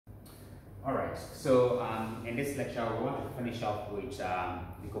Alright, so in this lecture we want to finish off with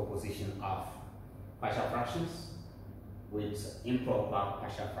decomposition of partial fractions with improper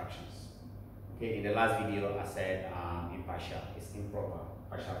partial fractions. Okay, in the last video I said impartial is improper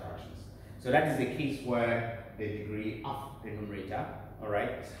partial fractions. So that is the case where the degree of the numerator,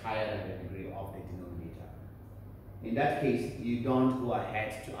 alright, is higher than the degree of the denominator. In that case, you don't go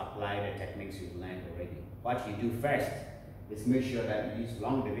ahead to apply the techniques you've learned already. What you do first is make sure that you use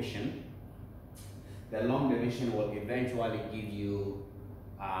long division. The long division will eventually give you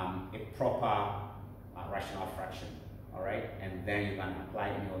a proper rational fraction, all right? And then you can apply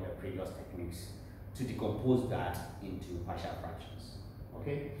any of the previous techniques to decompose that into partial fractions,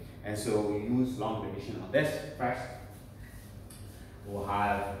 okay? And so we use long division on this first. We'll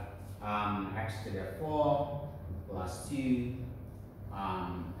have x to the 4 plus 2,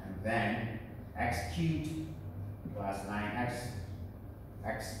 and then x cubed plus 9x.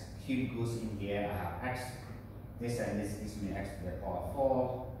 X cubed goes in here, I have x. This and this gives me x to the power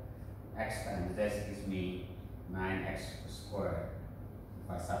 4. X times this gives me 9x squared.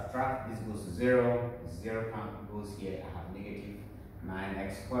 If I subtract, this goes to 0. 0 goes here, I have negative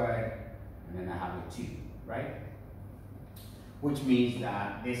 9x squared, and then I have a 2, right? Which means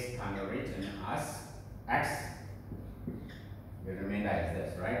that this can be written as x. The remainder is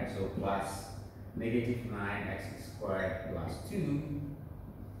this, right? So plus negative 9x squared plus 2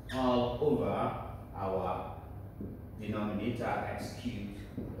 all over our denominator x cubed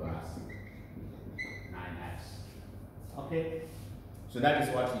plus 9x. Okay? So that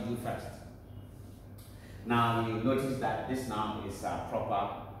is what you do first. Now you notice that this now is a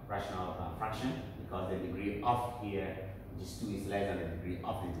proper rational fraction because the degree of here, which is 2, is less than the degree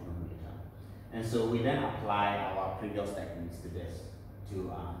of the denominator. And so we then apply our previous techniques to this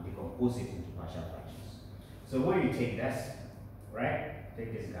to decompose it into partial fractions. So when you take this, right,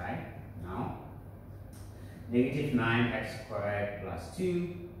 take this guy now, negative 9x squared plus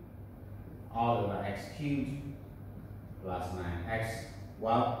 2 all over x cubed plus 9x.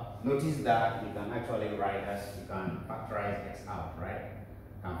 Well, notice that you can actually write as, you can factorize x out, right?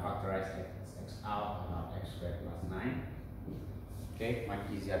 You can factorize x out about x squared plus 9. Okay, much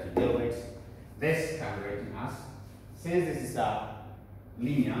easier to deal with. This can be written as, since this is a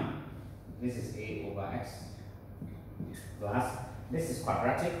linear, this is a over x plus, this is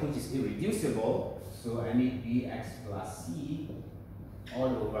quadratic, which is irreducible, so I need bx plus c all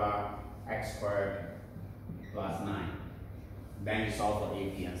over x squared plus 9. Then you solve for a,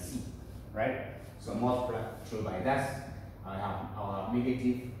 b, and c, right? So multiply through by that, I have our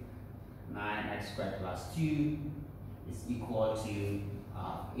negative 9x squared plus 2 is equal to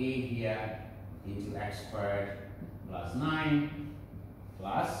a here into x squared plus 9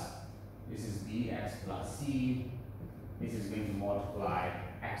 plus, this is bx plus c, this is going to multiply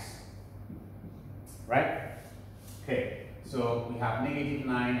x, right? Okay, so we have negative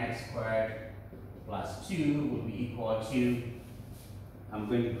 9x squared plus 2 will be equal to, I'm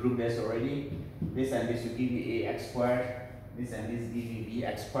going to group this already, this and this will give me ax squared, this and this give me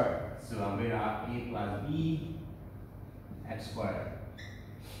bx squared. So I'm going to have a plus b x squared.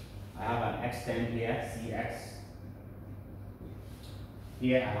 I have an x term here, cx.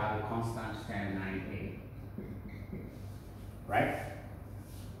 Here I have a constant term 9a. Right?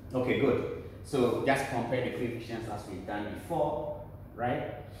 Okay, good. So just compare the coefficients as we've done before,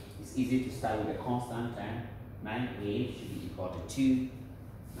 right? It's easy to start with a constant term. 9a should be equal to 2.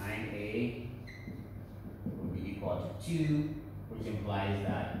 9a will be equal to 2, which implies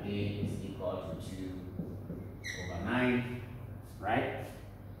that a is equal to 2 over 9, right?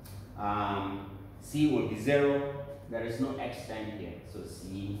 C will be 0. There is no x term here, so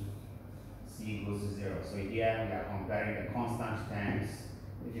c goes to 0. So here we are comparing the constant terms.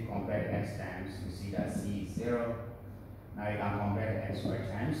 If you compare the x terms, you see that c is 0. Now you can compare the x squared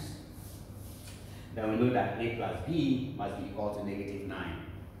terms. Then we know that a plus b must be equal to negative 9.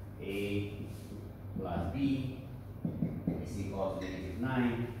 A plus b is equal to negative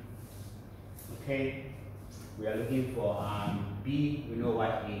 9. Okay, we are looking for b. We know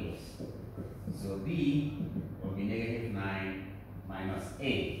what a is. So b will be negative 9 minus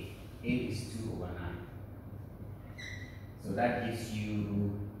a. A is 2 over 9. So that gives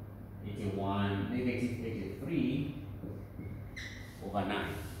you 81, negative 83 over 9.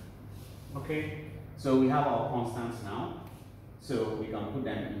 Okay, so we have our constants now. So we can put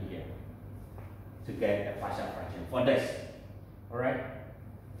them in here to get a partial fraction for this. Alright?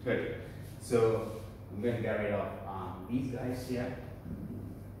 Good. So I'm going to get rid of these guys here.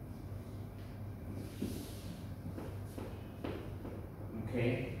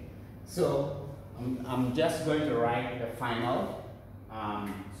 Okay. So I'm just going to write the final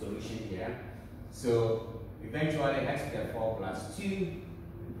solution here. So eventually x to the 4 plus 2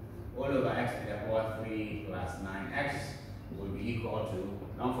 all over x to the power 3 plus 9x will be equal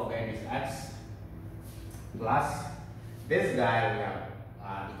to, don't forget this x, plus this guy we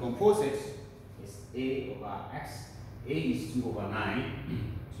have decompose it, is a over x. A is 2 over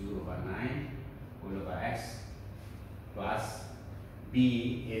 9, 2 over 9 all over x, plus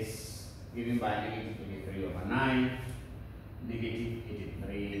b is given by negative 83 over 9, negative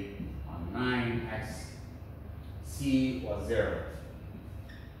 83 on 9x, c was 0,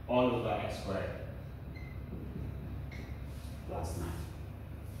 all over x squared plus 9.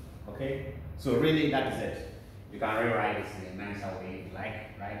 Okay, so really that is it. You can rewrite it in a nicer way if you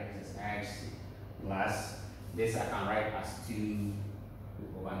like, right? This is x plus this I can write as 2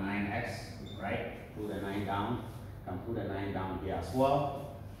 over 9x, right? Put the 9 down, can put the 9 down here as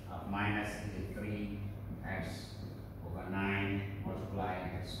well, minus 83x over 9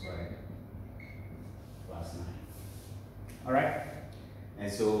 multiplying x squared plus 9. Alright?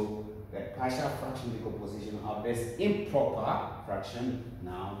 And so the partial fraction decomposition of this improper fraction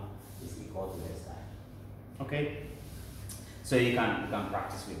now is equal to this guy. Okay? So you can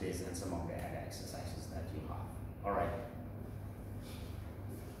practice with this and some of the